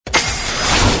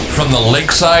from the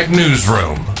Lakeside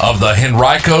Newsroom of the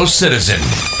Henrico Citizen,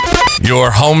 your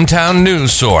hometown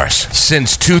news source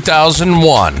since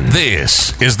 2001.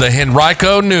 This is the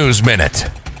Henrico News Minute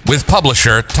with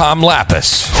publisher Tom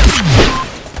Lapis.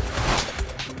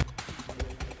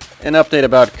 An update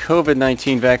about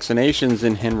COVID-19 vaccinations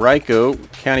in Henrico.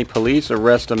 County police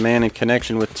arrest a man in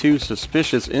connection with 2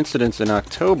 suspicious incidents in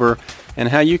October, and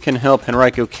how you can help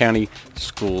Henrico County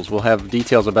schools. We'll have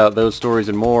details about those stories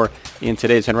and more in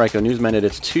today's Henrico News Minute.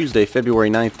 It's Tuesday,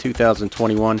 February 9th,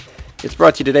 2021. It's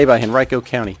brought to you today by Henrico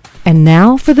County. And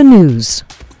now for the news.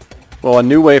 Well, a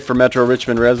new way for Metro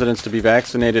Richmond residents to be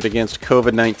vaccinated against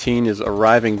COVID-19 is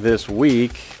arriving this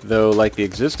week, though like the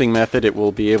existing method, it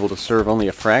will be able to serve only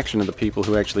a fraction of the people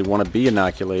who actually want to be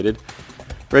inoculated.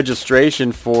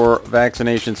 Registration for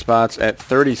vaccination spots at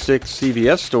 36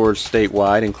 CVS stores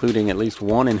statewide, including at least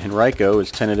one in Henrico,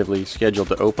 is tentatively scheduled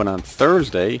to open on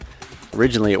Thursday.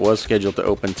 Originally, it was scheduled to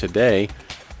open today.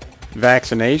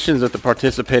 Vaccinations at the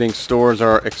participating stores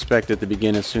are expected to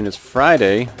begin as soon as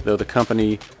Friday, though the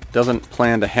company doesn't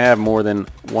plan to have more than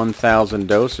 1,000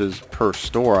 doses per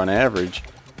store on average.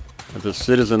 The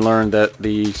Citizen learned that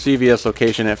the CVS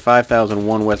location at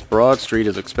 5001 West Broad Street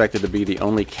is expected to be the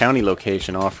only county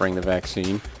location offering the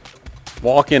vaccine.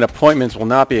 Walk-in appointments will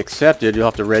not be accepted. You'll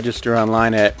have to register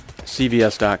online at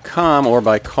cvs.com or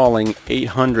by calling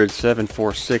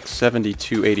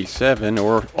 800-746-7287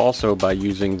 or also by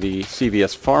using the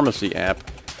CVS Pharmacy app.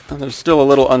 There's still a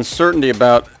little uncertainty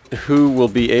about who will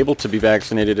be able to be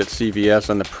vaccinated at CVS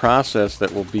and the process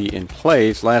that will be in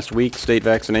place. Last week, State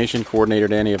Vaccination Coordinator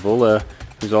Danny Avula,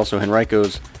 who's also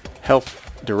Henrico's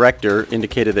health director,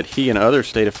 indicated that he and other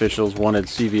state officials wanted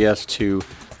CVS to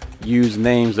use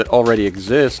names that already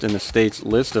exist in the state's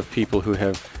list of people who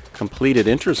have completed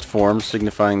interest forms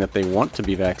signifying that they want to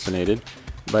be vaccinated.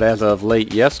 But as of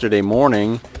late yesterday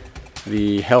morning,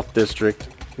 the health district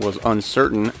was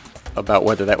uncertain about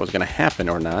whether that was going to happen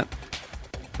or not.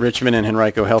 Richmond and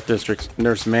Henrico Health District's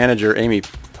nurse manager Amy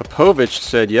Popovich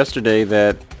said yesterday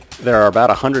that there are about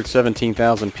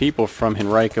 117,000 people from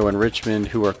Henrico and Richmond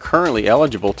who are currently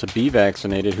eligible to be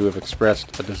vaccinated who have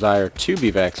expressed a desire to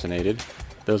be vaccinated.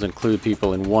 Those include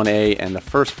people in 1A and the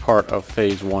first part of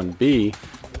Phase 1B.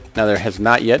 Now, there has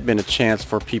not yet been a chance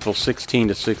for people 16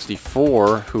 to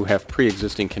 64 who have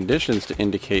pre-existing conditions to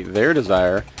indicate their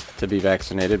desire to be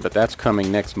vaccinated, but that's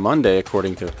coming next Monday,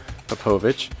 according to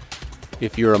Popovich.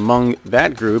 If you're among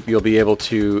that group, you'll be able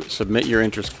to submit your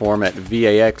interest form at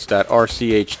vax.rchd.com.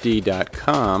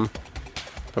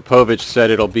 Popovich said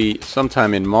it'll be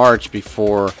sometime in March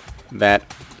before that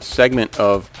segment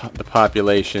of the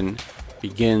population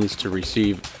begins to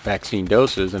receive vaccine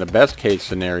doses in a best-case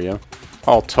scenario.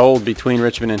 All told, between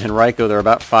Richmond and Henrico, there are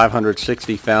about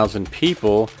 560,000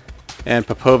 people, and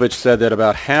Popovich said that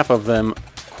about half of them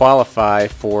qualify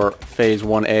for Phase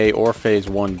 1A or Phase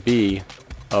 1B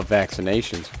of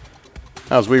vaccinations.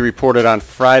 As we reported on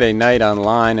Friday night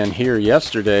online and here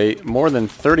yesterday, more than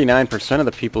 39% of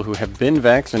the people who have been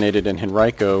vaccinated in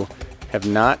Henrico have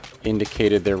not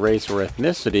indicated their race or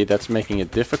ethnicity. That's making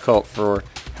it difficult for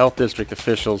health district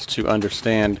officials to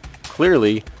understand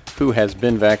clearly who has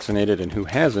been vaccinated and who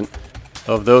hasn't.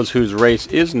 Of those whose race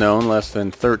is known, less than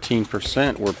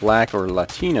 13% were black or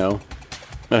Latino.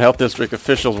 Now, health district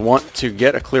officials want to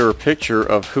get a clearer picture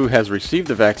of who has received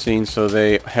the vaccine, so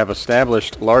they have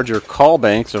established larger call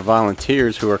banks of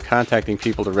volunteers who are contacting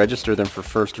people to register them for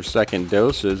first or second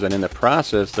doses, and in the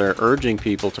process they're urging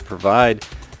people to provide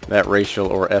that racial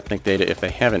or ethnic data if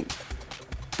they haven't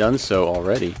done so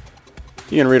already.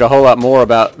 You can read a whole lot more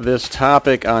about this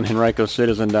topic on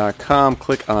henricocitizen.com.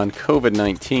 Click on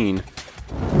COVID-19.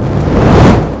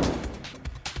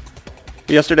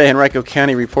 Yesterday, Henrico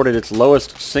County reported its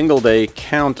lowest single-day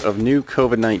count of new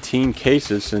COVID-19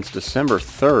 cases since December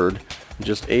 3rd.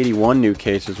 Just 81 new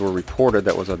cases were reported.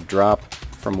 That was a drop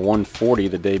from 140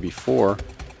 the day before.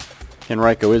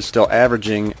 Henrico is still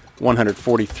averaging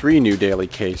 143 new daily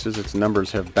cases. Its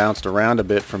numbers have bounced around a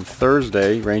bit from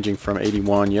Thursday, ranging from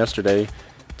 81 yesterday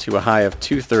to a high of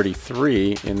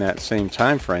 233 in that same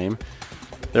time frame.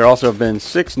 There also have been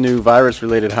 6 new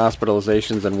virus-related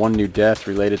hospitalizations and 1 new death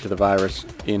related to the virus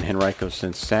in Henrico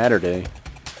since Saturday.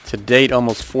 To date,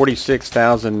 almost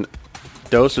 46,000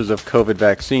 doses of COVID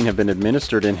vaccine have been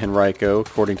administered in Henrico,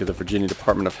 according to the Virginia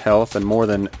Department of Health, and more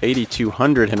than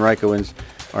 8,200 Henricoans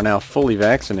are now fully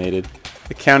vaccinated.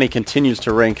 The county continues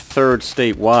to rank 3rd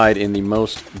statewide in the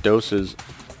most doses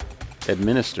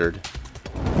administered.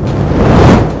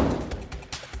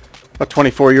 A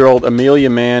 24-year-old Amelia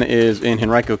man is in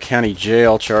Henrico County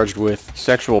Jail charged with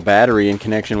sexual battery in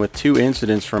connection with two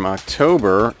incidents from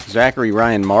October. Zachary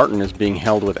Ryan Martin is being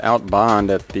held without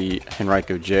bond at the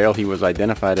Henrico Jail. He was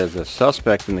identified as a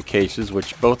suspect in the cases,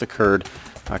 which both occurred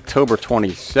October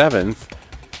 27th.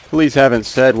 Police haven't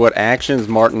said what actions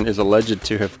Martin is alleged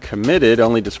to have committed,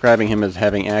 only describing him as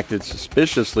having acted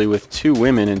suspiciously with two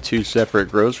women in two separate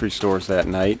grocery stores that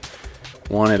night.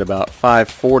 One at about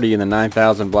 5:40 in the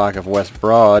 9,000 block of West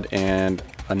Broad, and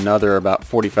another about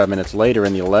 45 minutes later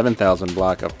in the 11,000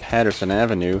 block of Patterson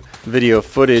Avenue. Video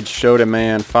footage showed a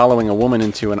man following a woman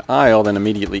into an aisle, then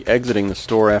immediately exiting the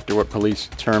store after what police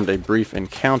termed a brief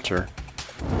encounter.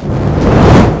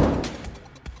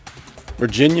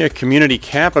 Virginia Community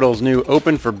Capital's new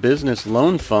Open for Business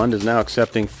Loan Fund is now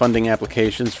accepting funding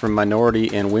applications from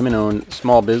minority and women-owned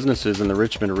small businesses in the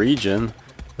Richmond region.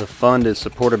 The fund is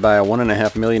supported by a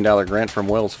 $1.5 million grant from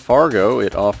Wells Fargo.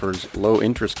 It offers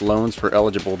low-interest loans for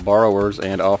eligible borrowers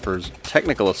and offers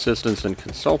technical assistance and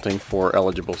consulting for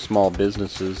eligible small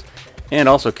businesses and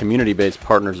also community-based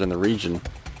partners in the region.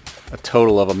 A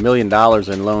total of $1 million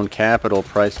in loan capital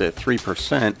priced at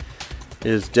 3%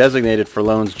 is designated for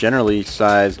loans generally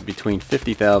sized between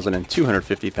 $50,000 and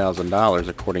 $250,000,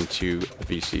 according to the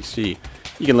VCC.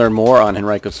 You can learn more on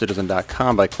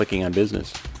henricocitizen.com by clicking on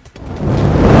business.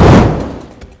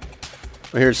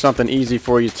 Well, here's something easy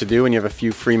for you to do when you have a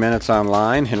few free minutes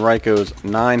online. Henrico's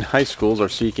 9 high schools are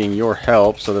seeking your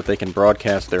help so that they can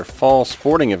broadcast their fall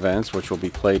sporting events, which will be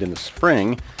played in the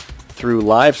spring, through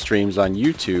live streams on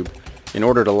YouTube. In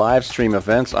order to live stream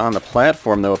events on the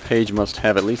platform, though, a page must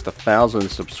have at least 1,000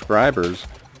 subscribers.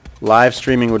 Live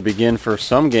streaming would begin for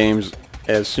some games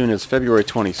as soon as February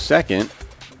 22nd.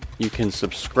 You can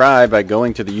subscribe by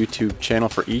going to the YouTube channel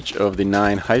for each of the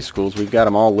 9 high schools. We've got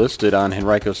them all listed on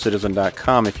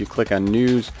henricocitizen.com if you click on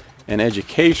News and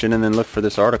Education and then look for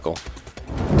this article.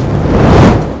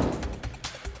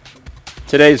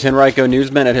 Today's Henrico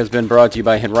News Minute has been brought to you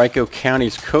by Henrico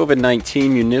County's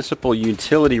COVID-19 Municipal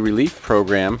Utility Relief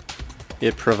Program.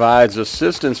 It provides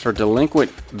assistance for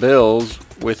delinquent bills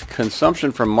with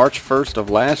consumption from March 1st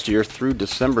of last year through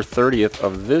December 30th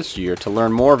of this year. To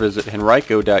learn more, visit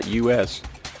henrico.us.